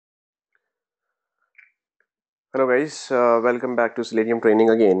Hello guys, welcome back to Selenium training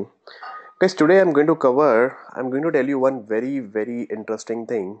again. Guys, today I'm going to tell you one very interesting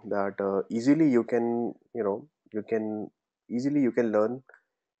thing that easily you can easily you can learn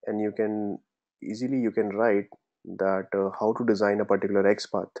and you can write that how to design a particular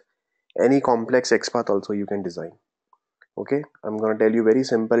XPath. Any complex XPath also you can design. Okay, I'm going to tell you very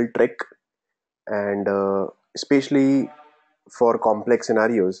simple trick and especially for complex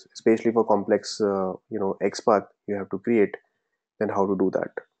scenarios, especially for complex XPath you have to create, then how to do that.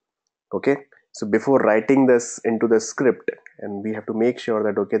 Okay, so before writing this into the script, and we have to make sure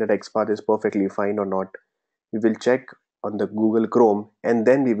that okay, that XPath is perfectly fine or not, we will check on the Google Chrome and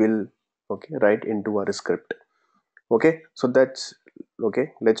then we will write into our script. Okay, so that's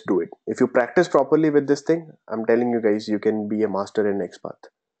okay, let's do it. If you practice properly with this thing, I'm telling you guys, you can be a master in XPath.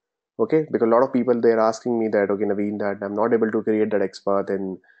 Okay, because a lot of people, they're asking me that okay, Naveen, that I'm not able to create that XPath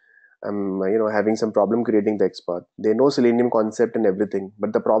and I'm having some problem creating the XPath. They know Selenium concept and everything,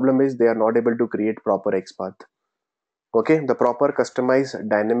 but the problem is they are not able to create proper XPath. Okay, the proper customized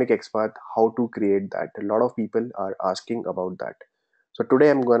dynamic XPath, how to create that. A lot of people are asking about that. So today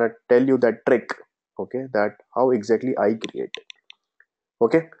I'm gonna tell you that trick. Okay, that how exactly I create.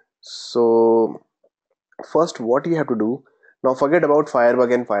 Okay, so first what you have to do now, forget about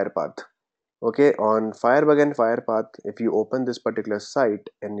Firebug and Firepath. Okay, on Firebug and Firepath, if you open this particular site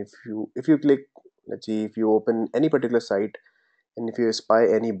and if you click, let's see, if you open any particular site and if you spy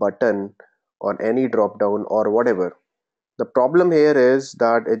any button or any drop down or whatever, the problem here is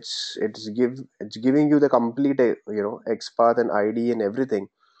that it's giving you the complete XPath and ID and everything,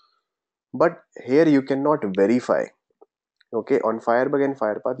 but here you cannot verify. Okay, on Firebug and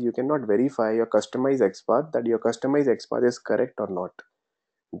Firepath you cannot verify your customized XPath, that your customized XPath is correct or not.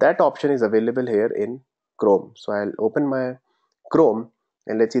 That option is available here in Chrome. So I'll open my Chrome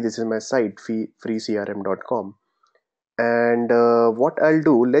and let's see, this is my site freecrm.com. And what I'll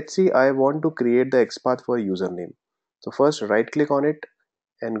do, let's see, I want to create the XPath for username. So first right click on it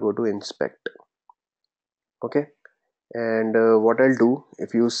and go to inspect. Okay, and what I'll do,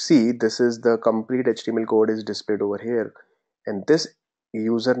 if you see, this is the complete HTML code is displayed over here, and this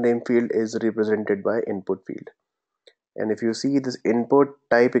username field is represented by input field. And if you see, this input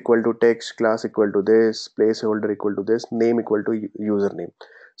type equal to text, class equal to this, placeholder equal to this, name equal to username.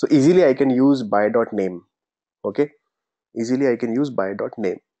 So easily I can use by.name. Okay, easily I can use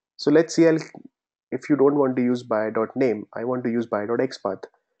by.name. So let's see, if you don't want to use by.name, I want to use by.xpath.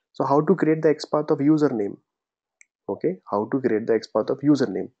 So how to create the XPath of username? Okay, how to create the XPath of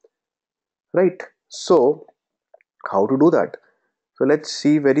username, right? So how to do that? So let's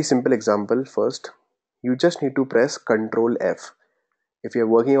see very simple example first. You just need to press Ctrl F. If you're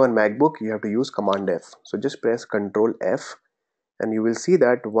working on MacBook, you have to use Command F. So just press Ctrl F and you will see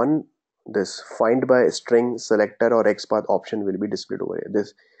that this find by string selector or XPath option will be displayed over here.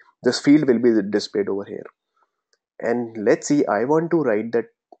 This field will be displayed over here. And let's see, I want to write that,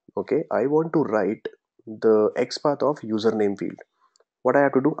 okay, I want to write the XPath of username field. What I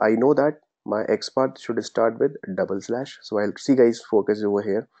have to do, I know that my XPath should start with double slash. So I'll see, guys, focus over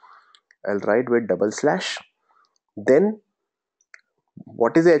here. I'll write with double slash. Then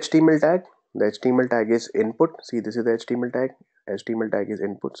what is the HTML tag? The HTML tag is input. See, this is the HTML tag. HTML tag is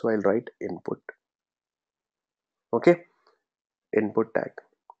input. So I'll write input. Okay, input tag.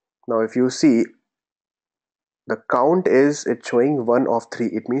 Now if you see, the count is, it's showing 1 of 3.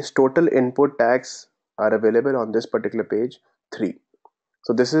 It means total input tags are available on this particular page 3.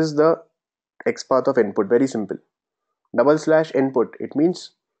 So this is the XPath of input. Very simple. Double slash input, it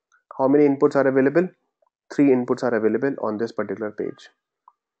means how many inputs are available? 3 inputs are available on this particular page.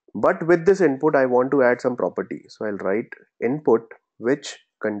 But with this input I want to add some property. So I'll write input which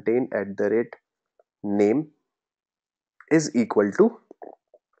contain @name is equal to,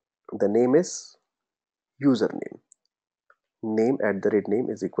 the name is username. Name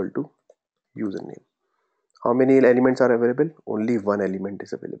is equal to username. How many elements are available? Only one element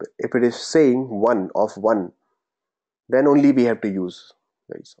is available. If it is saying 1 of 1, then only we have to use.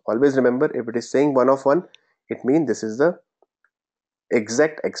 Guys, always remember, if it is saying 1 of 1, it means this is the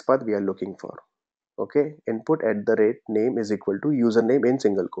exact XPath we are looking for. Okay, input @name is equal to username in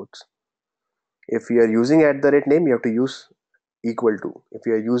single quotes. If you are using @name, you have to use equal to. If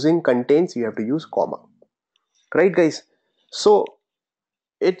you are using contains, you have to use comma. Right, guys? So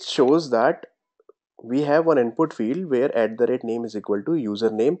it shows that we have one input field where @name is equal to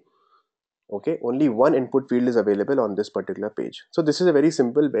username. Okay, only one input field is available on this particular page. So this is a very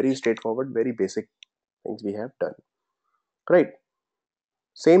simple, very straightforward, very basic things we have done. Right.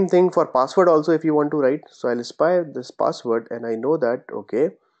 Same thing for password also, if you want to write. So I'll spy this password and I know that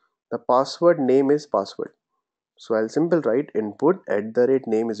okay, the password name is password. So I'll simple write input at the rate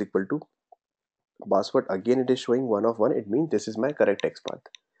name is equal to password. Again it is showing 1 of 1, it means this is my correct XPath.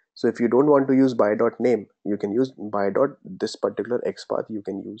 So if you don't want to use by dot name, you can use by dot this particular XPath you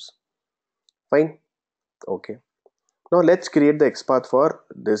can use. Fine. Okay, now let's create the XPath for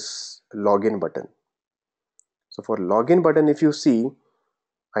this login button. So for login button, if you see,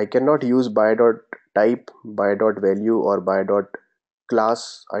 I cannot use by dot type, by dot value, or by dot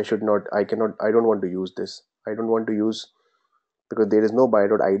class. I should not, I cannot, I don't want to use this. I don't want to use, because there is no by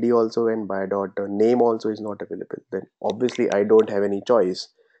dot id also, and by dot name also is not available. Then obviously I don't have any choice,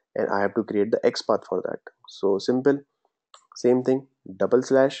 and I have to create the XPath for that. So simple, same thing, double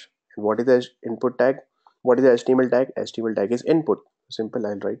slash, and what is the input tag? What is the HTML tag? HTML tag is input. Simple,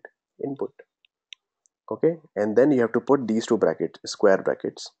 I'll write input. Okay, and then you have to put these two brackets, square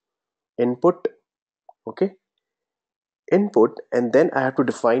brackets, input. Okay, input, and then I have to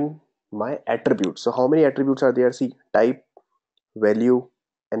define my attributes. So how many attributes are there? See, type, value,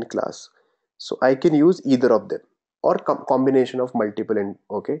 and class. So I can use either of them, or combination of multiple, and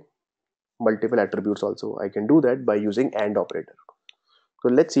okay, multiple attributes also. I can do that by using AND operator. So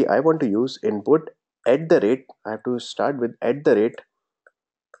let's see, I want to use input at the rate. I have to start with at the rate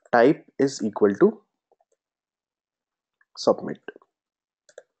type is equal to submit.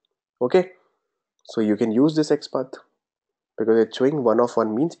 Okay, so you can use this XPath because it's showing 1 of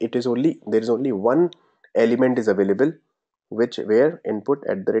 1, means it is only, there is only one element is available, which where input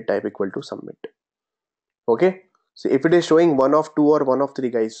at the rate type equal to submit. Okay, so if it is showing 1 of 2 or 1 of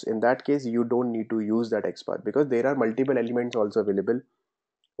 3, guys, in that case you don't need to use that XPath because there are multiple elements also available,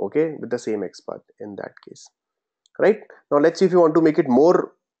 okay, with the same XPath in that case. Right, now let's see, if you want to make it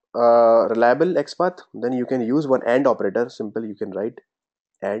more reliable XPath, then you can use one AND operator. Simple, you can write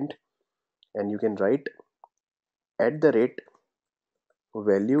AND, and you can write at the rate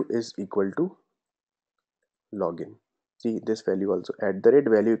value is equal to login. See this value also, at the rate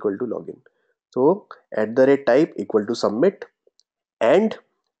value equal to login. So at the rate type equal to submit, and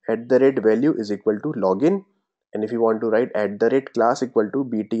at the rate value is equal to login. And if you want to write at the rate class equal to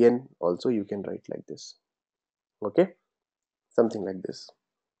btn also, you can write like this. Okay, something like this.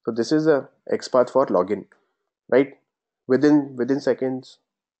 So this is a XPath for login, right? Within seconds.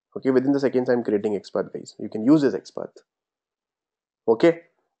 Okay, within the seconds I'm creating XPath, guys. You can use this XPath. Okay,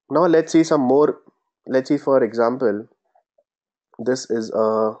 now let's see some more. Let's see, for example, this is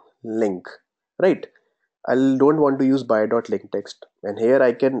a link, right? I don't want to use by dot link text, and here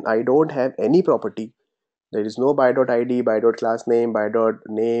I don't have any property. There is no by dot id, by dot class name, by dot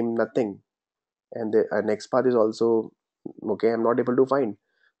name, nothing. And the XPath is also okay, I'm not able to find.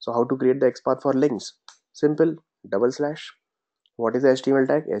 So how to create the XPath for links? Simple, double slash. What is the HTML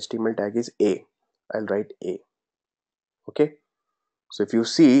tag? HTML tag is a. I'll write a. Okay, so if you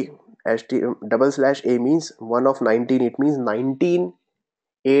see, double slash a means 1 of 19. It means 19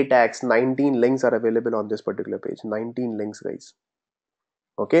 a tags, 19 links are available on this particular page. 19 links, guys.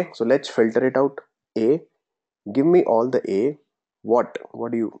 Okay, so let's filter it out. A, give me all the a. What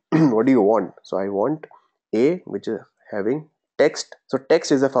do you what do you want? So I want a which is having text. So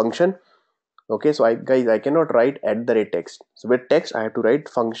text is a function. Okay, so I cannot write at the rate text. So with text I have to write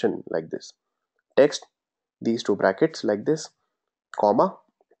function like this. Text, these two brackets like this, comma.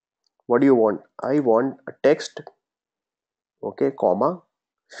 What do you want? I want a text, okay, comma,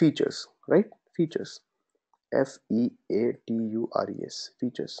 features, right? Features, features,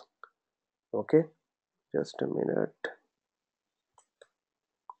 features. Okay, just a minute.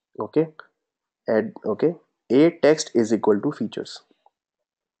 Okay, add, okay, a text is equal to features,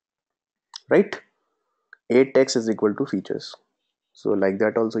 right? A text is equal to features. So like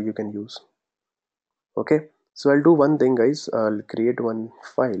that also you can use. Okay, so I'll do one thing, guys. I'll create one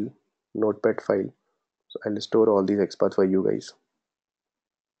file, notepad file. So I'll store all these XPaths for you guys.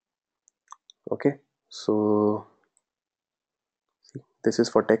 Okay, so see, this is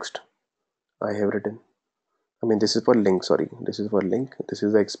for text. I have written, I mean this is for link, sorry, this is for link, this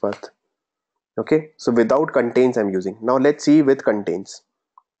is the XPath. Okay, so without contains I'm using. Now let's see with contains.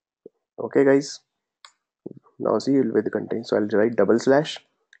 Okay, guys, now see with contains. So I'll write double slash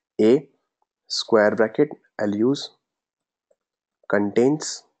a square bracket. I'll use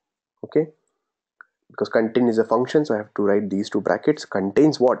contains. Okay, because contain is a function, so I have to write these two brackets.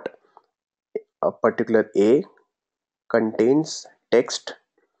 Contains what? A particular a contains text.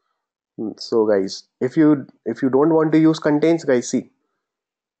 So guys, if you don't want to use contains, guys, see,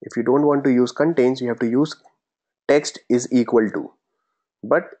 if you don't want to use contains, you have to use text is equal to.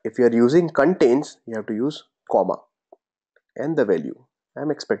 But if you are using contains, you have to use comma and the value. I'm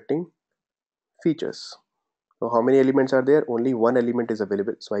expecting features. So how many elements are there? Only one element is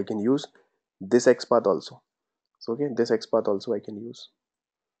available, so I can use this XPath also. So again, this XPath also I can use.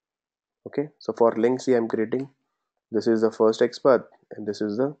 Okay, so for links, I'm creating, this is the first XPath and this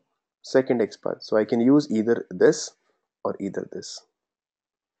is the second XPath. So I can use either this or either this.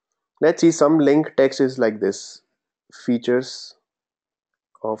 Let's see, some link text is like this: features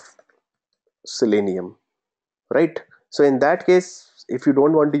of Selenium, right? So in that case, if you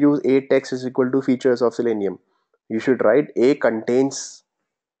don't want to use a text is equal to features of Selenium, you should write a contains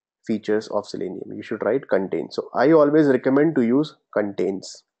features of Selenium. You should write contains. So I always recommend to use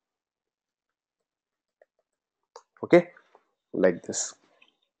contains. Okay, like this.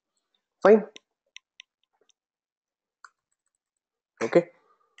 Fine. Okay,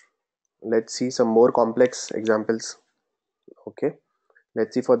 let's see some more complex examples. Okay,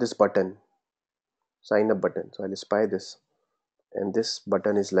 let's see for this button, sign up button. So I'll spy this, and this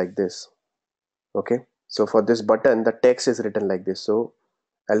button is like this. Okay, so for this button the text is written like this. So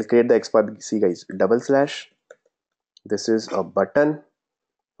I'll create the XPath. See guys, double slash, this is a button.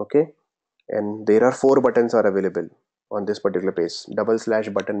 Okay, and there are 4 buttons are available on this particular page. Double slash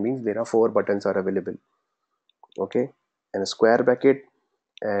button means there are 4 buttons are available. Okay, and a square bracket,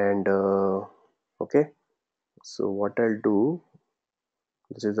 and okay, so what I'll do,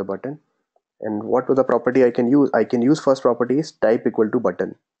 this is the button, and what was the property I can use? I can use first property is type equal to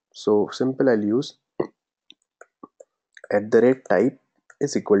button. So simple, I'll use @type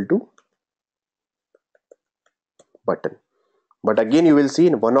is equal to button. But again you will see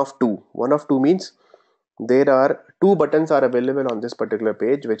in one of two means there are 2 buttons are available on this particular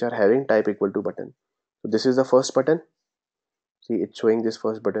page which are having type equal to button. So this is the first button. See, it's showing this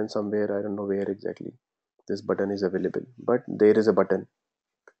first button somewhere, I don't know where exactly this button is available, but there is a button.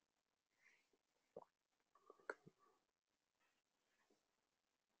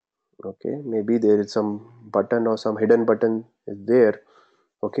 Okay, maybe there is some button or some hidden button is there.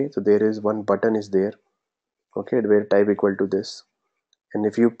 Okay, so there is one button is there. Okay, where type equal to this, and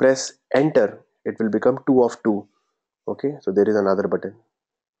if you press enter it will become 2 of 2. Okay, so there is another button.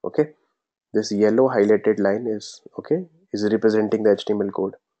 Okay, this yellow highlighted line is, okay, is representing the HTML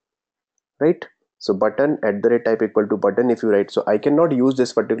code, right? So button @type equal to button, if you write, so I cannot use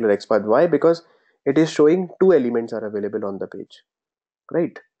this particular XPath. Why? Because it is showing 2 elements are available on the page,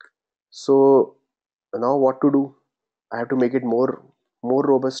 right? So now what to do? I have to make it more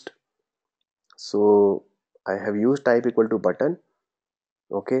robust. So I have used type equal to button.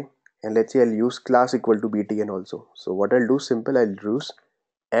 Okay, and let's say I'll use class equal to btn also. So what I'll do, simple, I'll use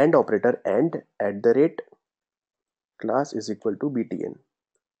and operator, and class is equal to btn.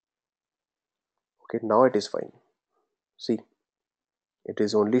 Okay, now it is fine. See, it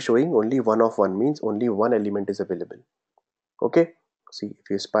is only showing only 1 of 1, means only one element is available. Okay, see, if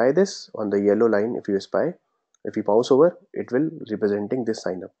you spy this on the yellow line, if you spy, if you mouse over, it will representing this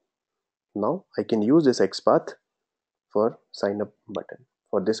sign up. Now I can use this XPath for sign up button,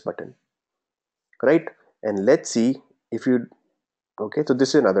 for this button, right? And let's see if you, okay, so this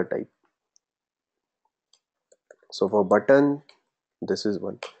is another type. So for button, this is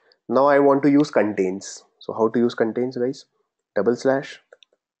one. Now I want to use contains. So how to use contains, guys? Double slash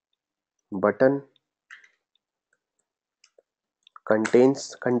button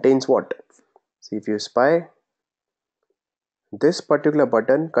contains what? See, if you spy, this particular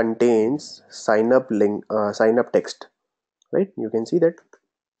button contains sign up link, sign up text, right? You can see that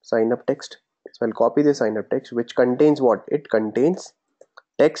sign up text. So I'll copy the sign up text, which contains what? It contains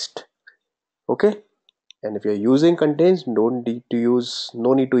text. Okay, and if you're using contains, don't need to use,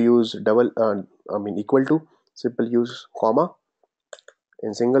 no need to use double equal to, simple use comma,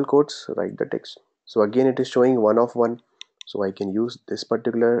 in single quotes write the text. So again it is showing 1 of 1, so I can use this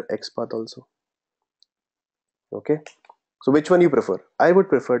particular XPath also. Okay, so which one you prefer? I would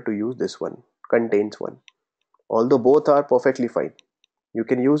prefer to use this one, contains one, although both are perfectly fine. You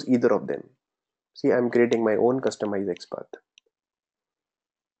can use either of them. See, I'm creating my own customized XPath,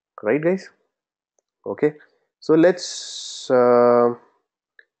 right guys? Okay, so let's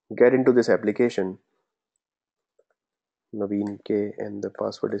get into this application. Naveen K, and the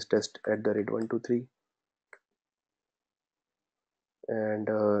password is test@123, and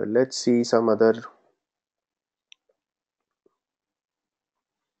let's see some other.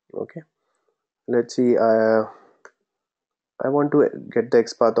 Okay, let's see, I want to get the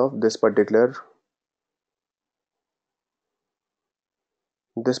XPath of this particular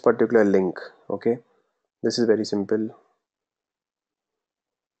link. Okay, this is very simple.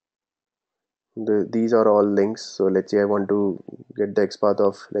 These are all links. So let's say I want to get the XPath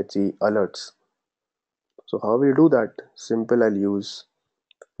of, let's see, alerts. So how we do that? Simple, I'll use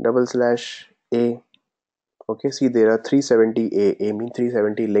double slash a. Okay, see, there are 370 a means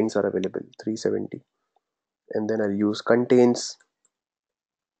 370 links are available, 370, and then I'll use contains.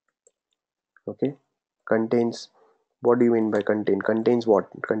 Okay, contains, what do you mean by contain? Contains what?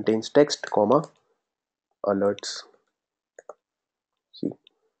 Contains text comma alerts. See,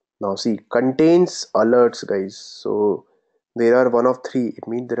 now see, contains alerts, guys. So there are one of three. It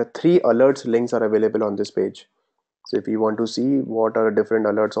means there are three alerts links are available on this page. So if you want to see what are different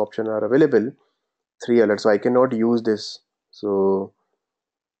alerts option are available, three alerts. So I cannot use this. So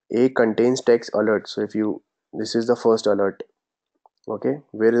A contains text alert. So if you, this is the first alert. Okay,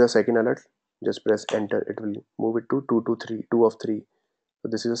 where is the second alert? Just press enter. It will move it to 2 2 of 3. So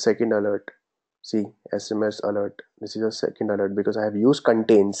this is a second alert. See, SMS alert. This is a second alert because I have used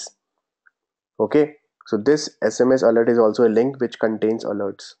contains. Okay, so this SMS alert is also a link which contains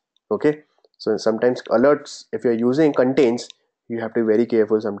alerts. Okay, so sometimes alerts, if you're using contains, you have to be very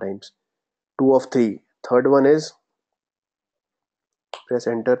careful sometimes. 2 of 3. Third one is, press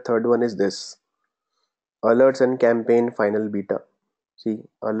enter. Third one is this, alerts and campaign final beta. See,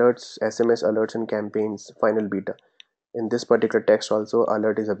 alerts, SMS alerts and campaigns final beta. In this particular text also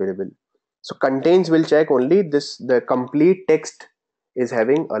alert is available. So contains will check only this, the complete text is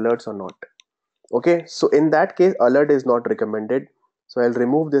having alerts or not. Okay, so in that case alert is not recommended. So I'll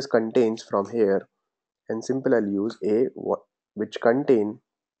remove this contains from here and simple I'll use a which contain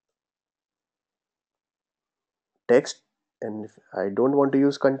text, and if I don't want to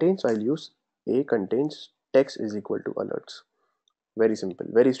use contains, so I'll use a contains text is equal to alerts. Very simple,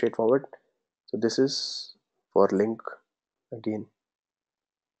 very straightforward. So this is for link again.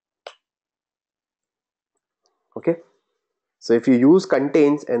 Okay, so if you use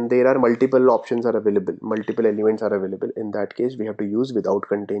contains and there are multiple options are available, multiple elements are available, in that case we have to use without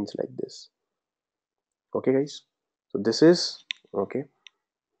contains like this. Okay guys, so this is okay,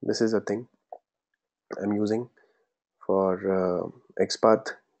 this is a thing I'm using for XPath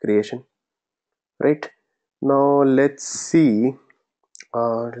creation. Right, now let's see,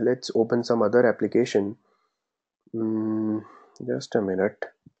 let's open some other application. Just a minute.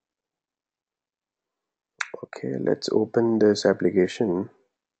 Okay, let's open this application.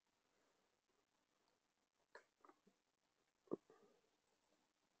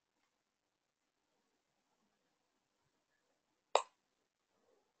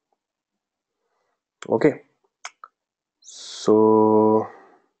 Okay, so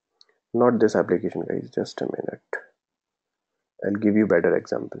not this application guys, just a minute, I'll give you better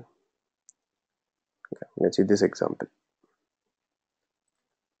example. Let's see this example.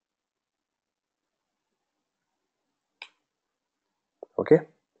 Okay,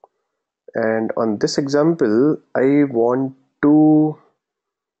 and on this example I want to,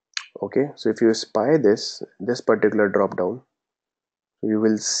 okay, so if you spy this particular drop down, you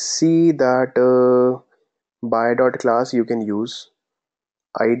will see that by dot class you can use,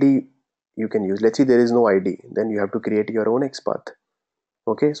 id you can use, let's see there is no id, then you have to create your own XPath.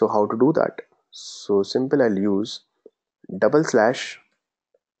 Okay, so how to do that? So simple, I'll use double slash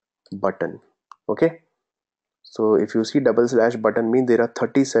button. Okay, so if you see double slash button means there are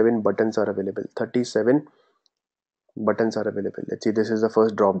 37 buttons are available, 37 buttons are available. Let's see, this is the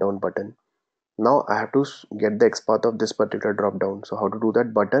first drop down button. Now I have to get the XPath of this particular drop down. So how to do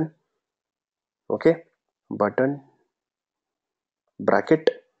that? Button, okay, button bracket,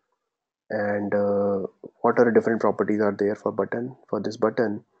 and what are the different properties are there for button? For this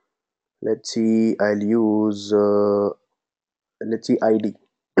button, let's see, I'll use let's see id.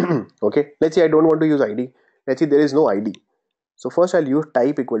 Okay, let's see I don't want to use id, let's see there is no id. So first I'll use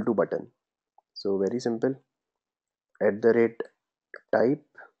type equal to button. So very simple, at the rate type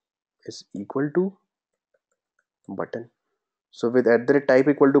is equal to button. So with at the rate type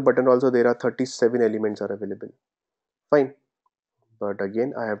equal to button also there are 37 elements are available. Fine, but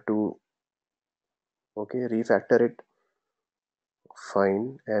again I have to, okay, refactor it.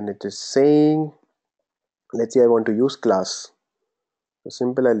 Fine, and it is saying, let's say I want to use class. So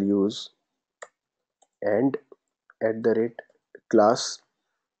simple, I'll use and at the rate class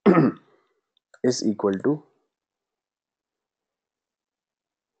is equal to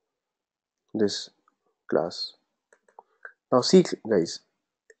this class. Now see guys,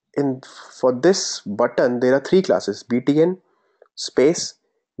 in for this button there are three classes: btn space,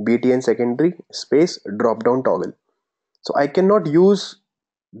 btn secondary space, drop down toggle. So I cannot use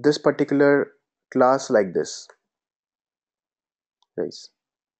this particular class like this guys.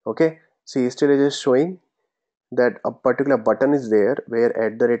 Okay, see still it is showing that a particular button is there where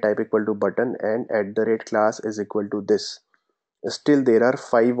at the rate type equal to button and at the rate class is equal to this. Still there are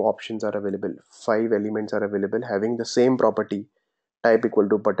 5 options are available, 5 elements are available having the same property, type equal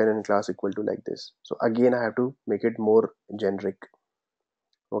to button and class equal to like this. So again I have to make it more generic,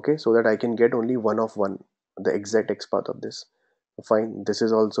 okay, so that I can get only one of one. the exact XPath of this. Fine, this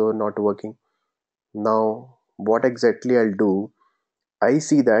is also not working. Now what exactly I'll do, I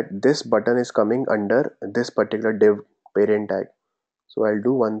see that this button is coming under this particular div parent tag. So I'll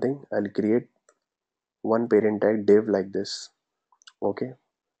do one thing, I'll create one parent tag div like this. Okay,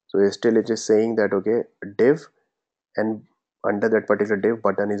 so still it is saying that okay, div, and under that particular div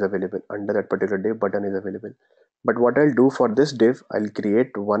button is available, under that particular div button is available. But what I'll do for this div, I'll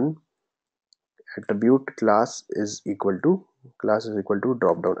create one attribute class is equal to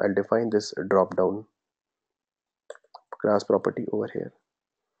drop down. I'll define this drop down class property over here.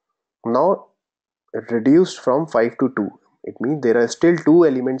 Now it reduced from 5 to 2. It means there are still two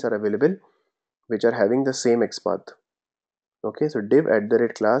elements are available which are having the same XPath. Okay, so div at the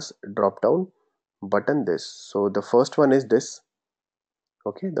rate class drop down button this. So the first one is this.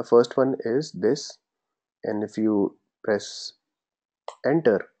 Okay, the first one is this, and if you press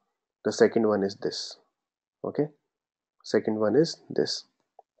enter, the second one is this. Okay, second one is this.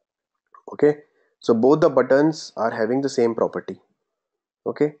 Okay, so both the buttons are having the same property.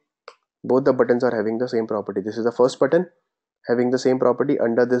 Okay, both the buttons are having the same property. This is the first button having the same property.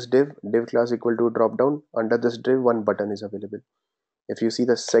 Under this div class equal to drop down, under this div one button is available. If you see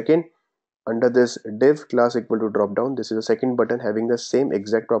the second, under this div class equal to drop down, this is the second button having the same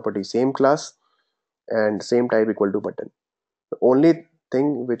exact property, same class and same type equal to button. The only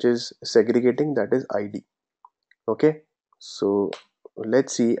thing which is segregating, that is ID. Okay, so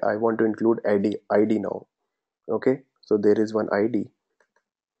let's see, I want to include ID now. Okay, so there is one ID.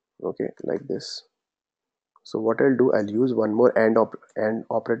 Okay, like this. So what I'll do, I'll use one more and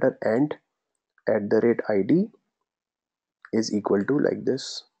operator, and at the rate ID is equal to like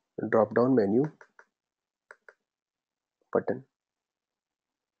this drop down menu button.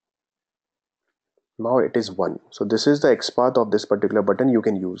 Now it is 1. So this is the XPath of this particular button you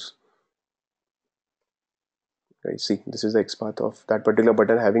can use. Right, see, this is the XPath of that particular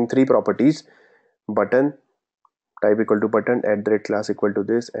button having three properties: button, type equal to button, at the rate class equal to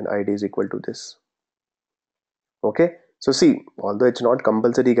this, and ID is equal to this. Okay, so see, although it's not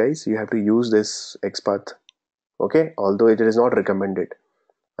compulsory guys, you have to use this XPath. Okay, although it is not recommended,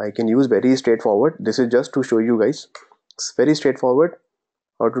 I can use very straightforward. This is just to show you guys, it's very straightforward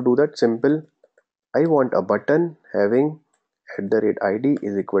how to do that. Simple, I want a button having at the rate ID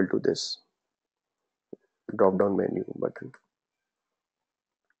is equal to this drop down menu button.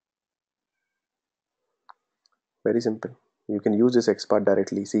 Very simple, you can use this XPath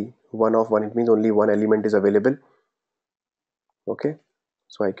directly. See, one of one, it means only one element is available. Okay,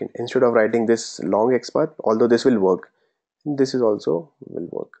 so I can, instead of writing this long XPath, although this will work, this is also will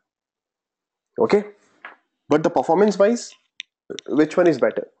work. Okay, but the performance wise, which one is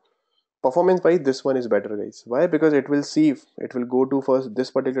better? Performance wise, this one is better guys. Why? Because it will see, it will go to first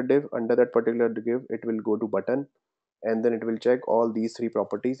this particular div, under that particular div it will go to button, and then it will check all these three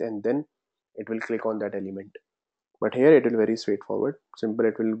properties, and then it will click on that element. But here it will very straightforward, simple,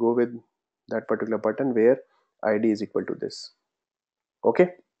 it will go with that particular button where ID is equal to this.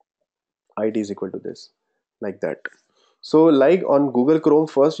 Okay, ID is equal to this, like that. So like on Google Chrome,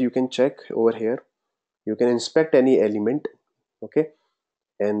 first you can check over here, you can inspect any element. Okay,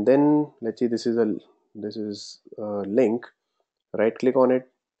 and then let's see, this is a link, right click on it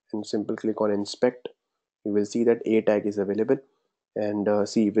and simple click on inspect. You will see that a tag is available, and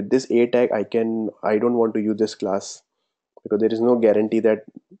see, with this a tag I don't want to use this class, because there is no guarantee that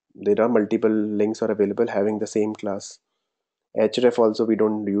there are multiple links are available having the same class. Href also we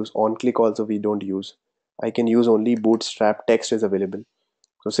don't use, on click also we don't use. I can use only bootstrap text is available.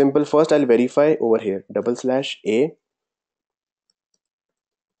 So simple, first I'll verify over here, /a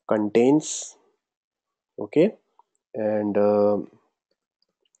contains, okay, and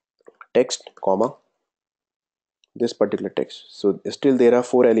text comma this particular text. So still there are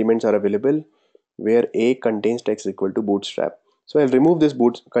four elements are available where a contains text equal to bootstrap. So I'll remove this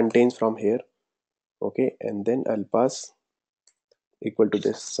boot contains from here. Okay, and then I'll pass equal to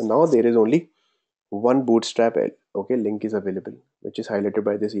this. So now there is only one bootstrap okay link is available, which is highlighted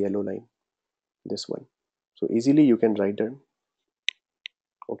by this yellow line, this one. So easily you can write it.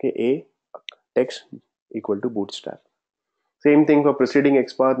 Okay, a text equal to bootstrap. Same thing for preceding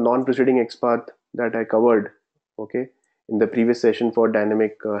XPath, non-preceding XPath that I covered, okay, in the previous session for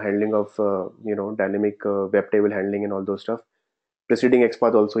dynamic handling of dynamic web table handling and all those stuff. Preceding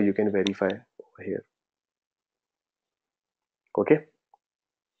XPath also you can verify over here. Okay,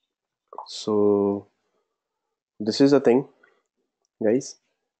 so this is the thing, guys.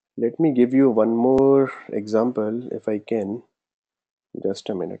 Let me give you one more example if I can. Just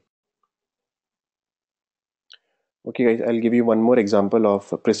a minute. Okay, guys, I'll give you one more example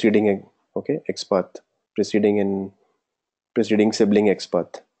of preceding XPath. preceding and preceding sibling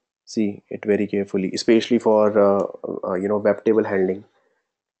XPath. See it very carefully, especially for web table handling.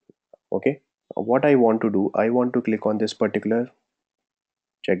 Okay, what I want to do, I want to click on this particular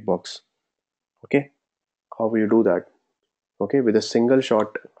checkbox. Okay, how will you do that? Okay, with a single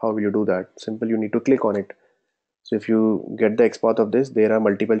shot, how will you do that? Simple, you need to click on it. So if you get the XPath of this, there are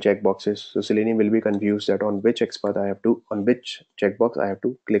multiple checkboxes. So Selenium will be confused that on which XPath I have to, on which checkbox I have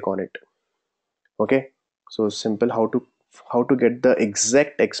to click on it. Okay, so simple, how to get the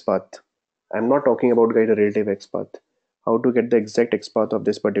exact XPath. I'm not talking about get a relative XPath. How to get the exact XPath of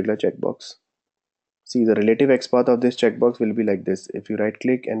this particular checkbox. See, the relative XPath of this checkbox will be like this. If you right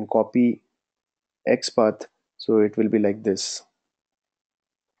click and copy XPath, so it will be like this.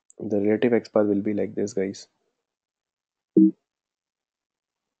 The relative XPath will be like this, guys.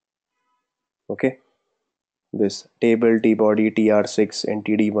 Okay, this table tbody tr6 and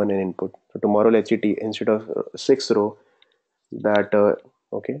td1 and input. So tomorrow let's see instead of six row that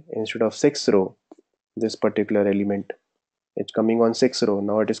okay, instead of six row, this particular element, it's coming on sixth row.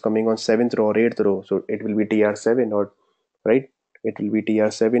 Now it is coming on seventh row or eighth row. So it will be tr7 or right. It will be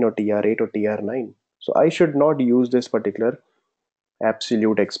tr7 or tr8 or tr9. So I should not use this particular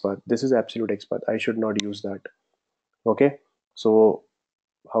absolute XPath. This is absolute XPath. I should not use that. Okay. So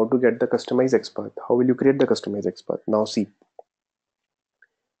how to get the customized XPath? How will you create the customized XPath? Now see,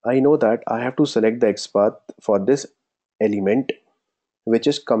 I know that I have to select the XPath for this element which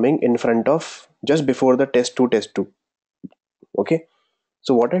is coming in front of just before the test2. Okay.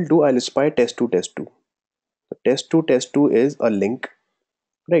 So what I'll do, I'll spy test2. So test2 is a link,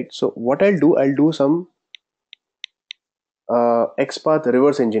 right? So what I'll do some XPath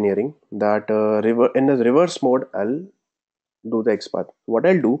reverse engineering that in the reverse mode, I'll do the XPath. What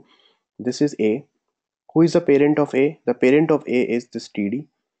I'll do, this is A. Who is the parent of A? The parent of A is this TD.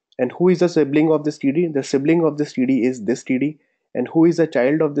 And who is the sibling of this TD? The sibling of this TD is this TD. And who is the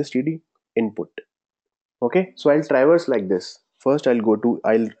child of this TD? Input. Okay, so I'll traverse like this. First, I'll go to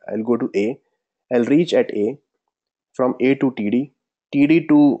A. I'll reach at A. From A to TD. TD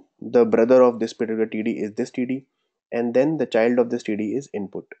to the brother of this particular TD is this TD, and then the child of this TD is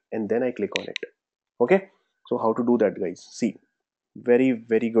input, and then I click on it. Okay, so how to do that, guys? See, very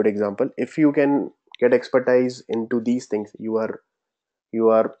good example. If you can get expertise into these things, you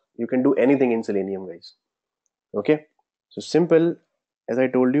can do anything in Selenium, guys. Okay, so simple. As I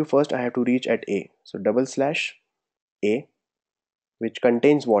told you, first I have to reach at A. So double slash A, which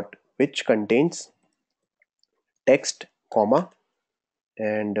contains what? Which contains text, comma,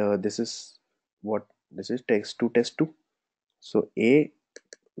 and this is what this is text to test2. So A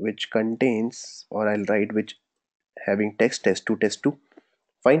which contains, or I'll write which having text test2.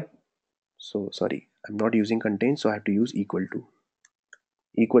 Fine. So sorry, I'm not using contain, so I have to use equal to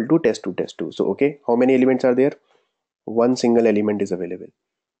test2. So okay, how many elements are there? One single element is available.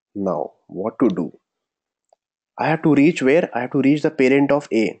 Now what to do? I have to reach where? I have to reach the parent of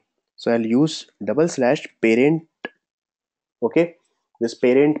A. So I'll use double slash parent. Okay, this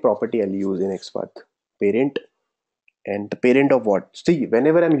parent property I'll use in XPath. Parent, and the parent of what? See,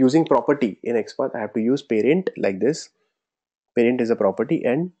 whenever I'm using property in XPath, I have to use parent like this. Parent is a property,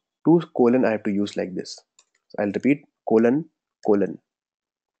 and two colon I have to use like this. So I'll repeat colon colon.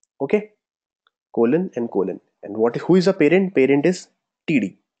 Okay, colon and colon. And what? Who is a parent? Parent is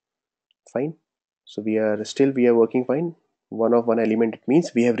TD. Fine. So we are working fine. One of one element, it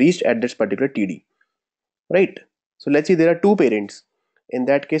means we have reached at this particular TD. Right. So let's see, there are two parents. In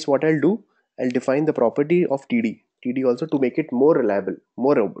that case, what I'll do, I'll define the property of TD also to make it more reliable,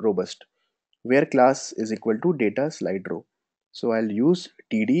 more robust, where class is equal to data slide row. So I'll use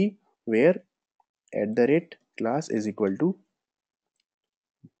TD where at the rate class is equal to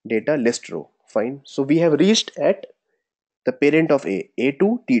data list row. Fine. So we have reached at the parent of A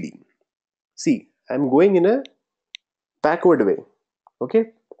to TD. See, I'm going in a backward way.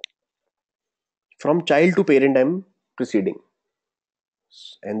 Okay. From child to parent, I'm proceeding.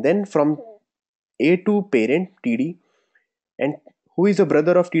 And then from A to parent TD, and who is the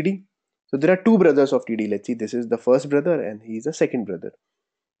brother of TD? So there are two brothers of TD. Let's see, this is the first brother and he is the second brother.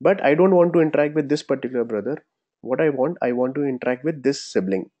 But I don't want to interact with this particular brother. What I want to interact with this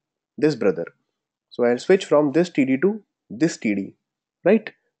sibling, this brother. So I'll switch from this TD to this TD,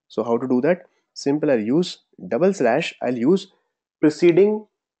 right? So how to do that? Simple, I'll use double slash, I'll use preceding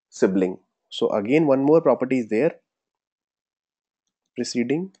sibling. So again, one more property is there,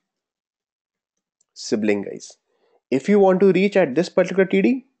 preceding sibling, guys. If you want to reach at this particular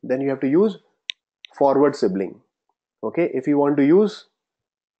TD, then you have to use forward sibling. Okay, if you want to use,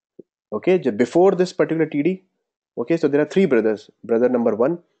 okay, before this particular TD, okay, so there are three brothers. Brother number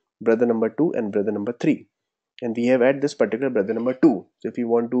one, brother number 2 and brother number 3, and we have added this particular brother number 2. So if you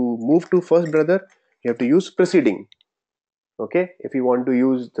want to move to first brother, you have to use preceding. Okay, if you want to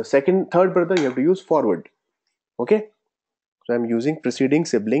use the third brother, you have to use forward. Okay, so I'm using preceding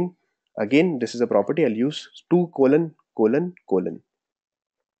sibling. Again, this is a property. I'll use 2 colon colon colon.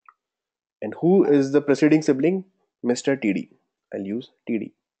 And who is the preceding sibling? Mr. TD. I'll use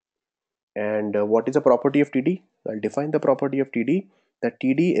TD. And what is the property of TD? I'll define the property of TD. That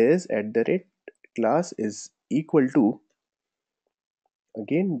TD is at the rate class is equal to,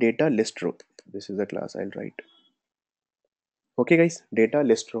 again, data list row. This is the class I'll write. Okay guys, data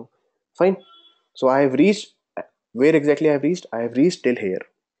list row. Fine. So I have reached, where exactly I have reached? I have reached till here.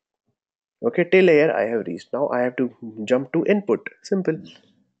 Okay, till here I have reached. Now I have to jump to input. Simple.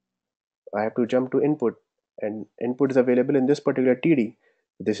 I have to jump to input, and input is available in this particular TD.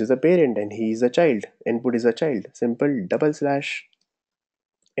 This is a parent and he is a child. Input is a child. Simple double slash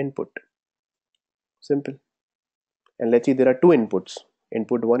input. Simple. And let's see, there are two inputs.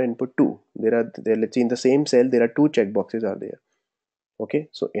 Input 1, input 2. Let's see, in the same cell there are two checkboxes are there. Okay,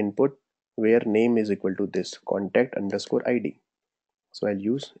 so input where name is equal to this contact underscore ID. So I'll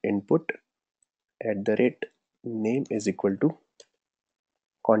use input at the rate name is equal to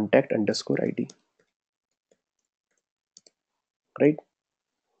contact underscore ID. Right?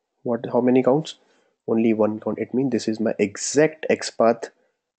 How many counts? Only one count. It means this is my exact XPath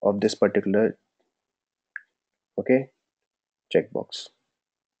of this particular, okay, checkbox.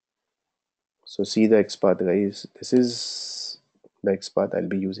 So see the XPath guys, this is the XPath I'll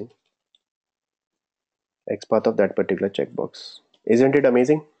be using. XPath of that particular checkbox. Isn't it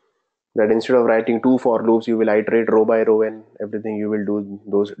amazing that instead of writing 2 for loops, you will iterate row by row and everything, you will do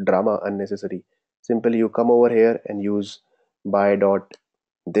those drama unnecessary. Simply you come over here and use by dot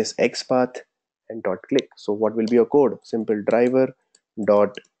this XPath and dot click. So what will be your code? Simple driver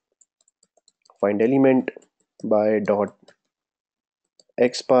dot find element by dot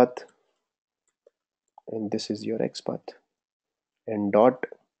XPath, and this is your XPath, and dot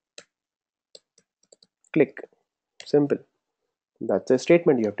click. Simple. That's a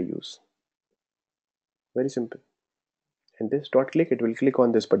statement you have to use. Very simple. And this dot click, it will click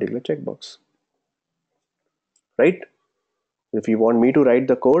on this particular checkbox. Right? If you want me to write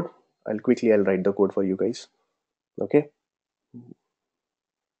the code, I'll write the code for you guys. Okay.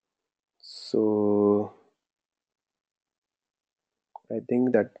 So I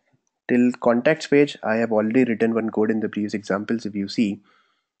think that till contacts page, I have already written one code in the previous examples. If you see,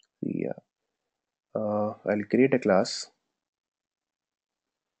 I'll create a class,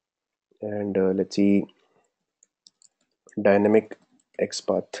 and let's see, dynamic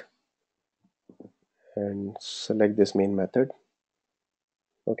XPath, and select this main method.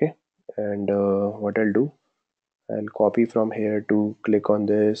 Okay, and what I'll do, I'll copy from here to click on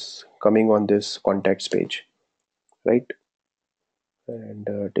this, coming on this contacts page, right? And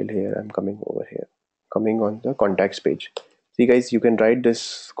till here I'm coming over here, coming on the contacts page. See guys, you can write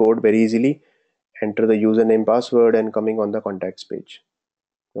this code very easily, enter the username password and coming on the contacts page.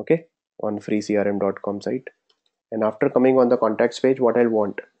 Okay, on freecrm.com site. And after coming on the contacts page, what I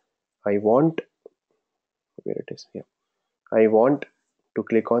want where it is here, I want to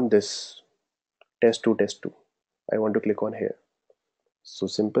click on this test2. I want to click on here. So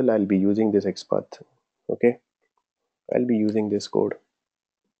simple, I'll be using this XPath. Okay, I'll be using this code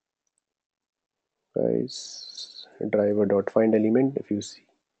guys. Driver.find element. If you see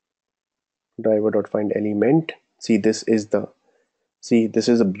driver.find element, see this is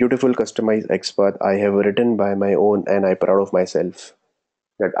a beautiful customized XPath I have written by my own, and I'm proud of myself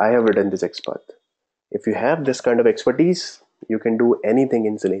that I have written this XPath. If you have this kind of expertise, you can do anything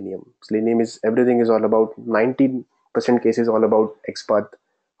in Selenium. Selenium is everything is all about 90% cases all about XPath,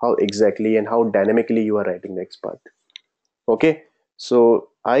 how exactly and how dynamically you are writing the XPath. Okay, so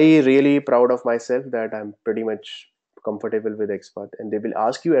I really proud of myself that I'm pretty much comfortable with XPath, and they will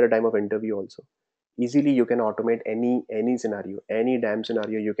ask you at a time of interview also. Easily you can automate any scenario, any damn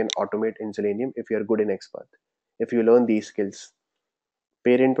scenario you can automate in Selenium if you are good in XPath. If you learn these skills.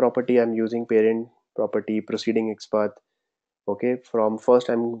 Parent property, I'm using parent property preceding XPath. Okay, from first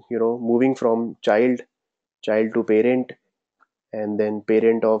I'm moving from child to parent, and then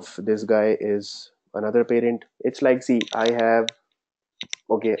parent of this guy is another parent. It's like, see,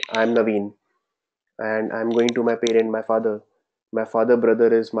 okay, I'm Naveen, and I'm going to my parent, my father. My father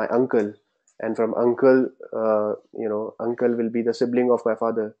brother is my uncle, and from uncle, uncle will be the sibling of my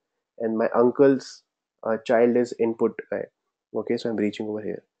father, and my uncle's child is input guy. Okay, so I'm reaching over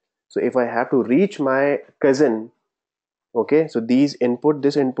here. So if I have to reach my cousin, okay, so this input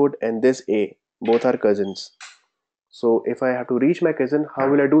and this A, both are cousins. So if I have to reach my cousin, how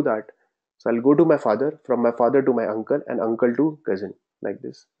will I do that? So I'll go to my father, from my father to my uncle, and uncle to cousin, like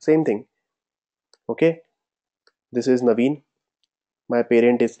this. Same thing. Okay, this is Naveen. My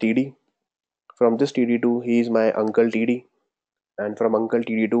parent is TD. From this TD to he is my uncle TD, and from uncle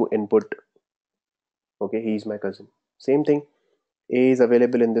TD to input. Okay, he is my cousin. Same thing. A is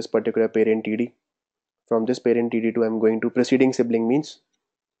available in this particular parent TD. From this parent TD to I'm going to preceding sibling means,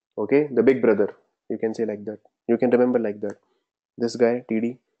 okay, the big brother. You can say like that. You can remember like that. This guy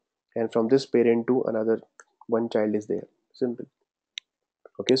TD, and from this parent to another one child is there. Simple.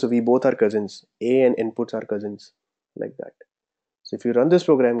 Okay, so we both are cousins. A and inputs are cousins, like that. So if you run this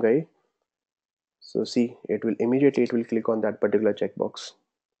program, guy, so see, it will click on that particular checkbox.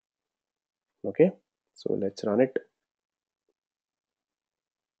 Okay, so let's run it.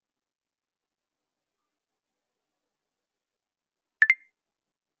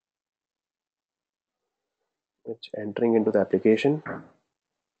 It's entering into the application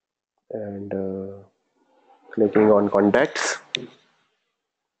and clicking on contacts,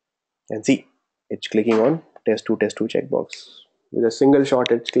 and see, it's clicking on test2 checkbox with a single shot.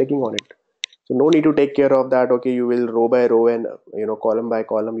 It's clicking on it. So no need to take care of that. Okay, you will row by row and column by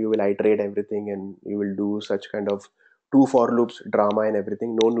column you will iterate everything, and you will do such kind of two for loops drama and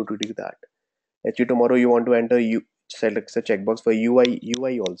everything. No need to do that. Actually, tomorrow you want to enter, you select the checkbox for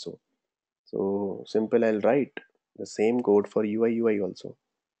UI also. So simple, I'll write the same code for UI also,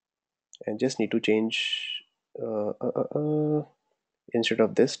 and just need to change instead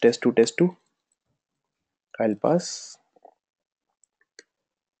of this test2, I'll pass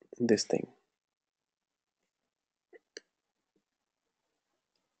this thing.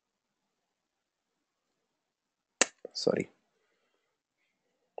 Sorry.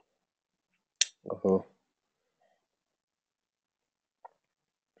 Oh,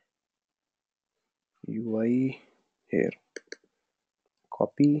 UI here,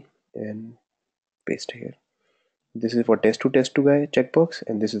 copy and paste here. This is for test2 guy checkbox,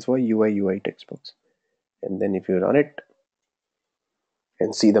 and this is for UI checkbox. And then if you run it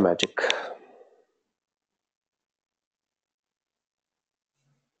and see the magic.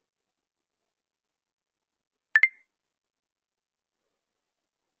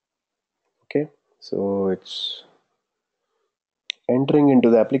 Okay, so it's entering into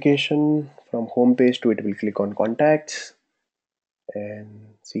the application. From home page to it will click on contacts,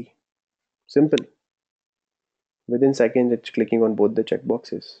 and see, simple. Within seconds it's clicking on both the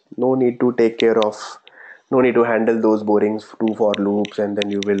checkboxes. No need to take care of, no need to handle those boring two for loops, and then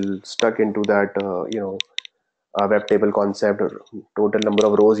you will stuck into that web table concept. Total number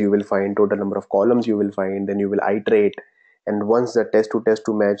of rows you will find, total number of columns you will find, then you will iterate, and once the test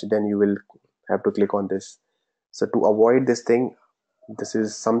to match, then you will have to click on this. So to avoid this thing, this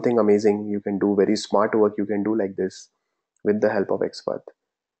is something amazing. You can do very smart work, you can do like this with the help of Xpath.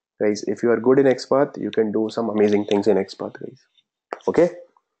 Guys, if you are good in Xpath, you can do some amazing things in Xpath, guys. Okay,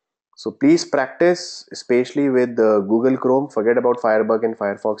 so please practice, especially with Google Chrome. Forget about Firebug and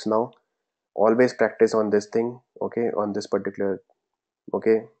Firefox now. Always practice on this thing. Okay, on this particular,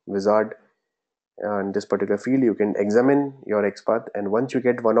 okay, wizard and this particular field, you can examine your XPath, and once you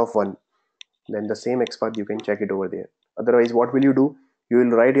get one of one, then the same XPath you can check it over there. Otherwise, what will you do? You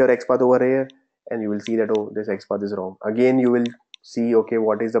will write your XPath over here, and you will see that, oh, this XPath is wrong. Again, you will see, okay,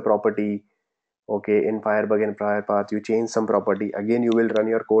 what is the property? Okay, in Firebug and Firepath, you change some property. Again, you will run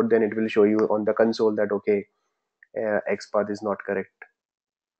your code, then it will show you on the console that, okay, XPath is not correct,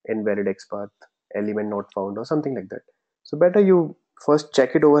 invalid XPath, element not found, or something like that. So better you first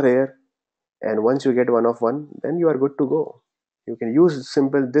check it over here, and once you get one of one, then you are good to go. You can use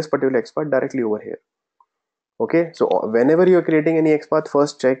simple this particular XPath directly over here. Okay, so whenever you are creating any XPath,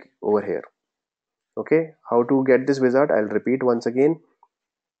 first check over here. Okay, how to get this wizard? I'll repeat once again.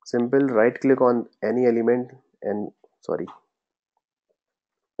 Simple, right click on any element, and sorry,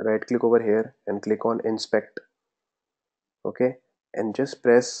 right click over here and click on inspect. Okay, and just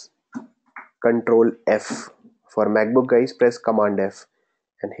press Control F. For MacBook guys, press Command F,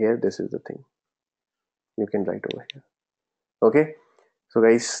 and here this is the thing you can write over here. Okay, so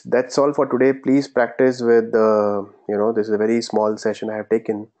guys, that's all for today. Please practice with this is a very small session I have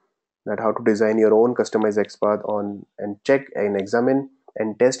taken, that how to design your own customized XPath on, and check and examine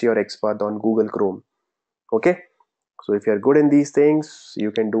and test your XPath on Google Chrome. Okay, so if you are good in these things,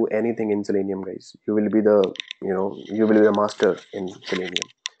 you can do anything in Selenium, guys. You will be the you will be the master in Selenium.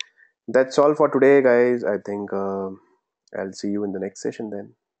 That's all for today, guys. I think I'll see you in the next session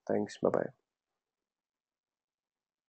then. Thanks, bye bye.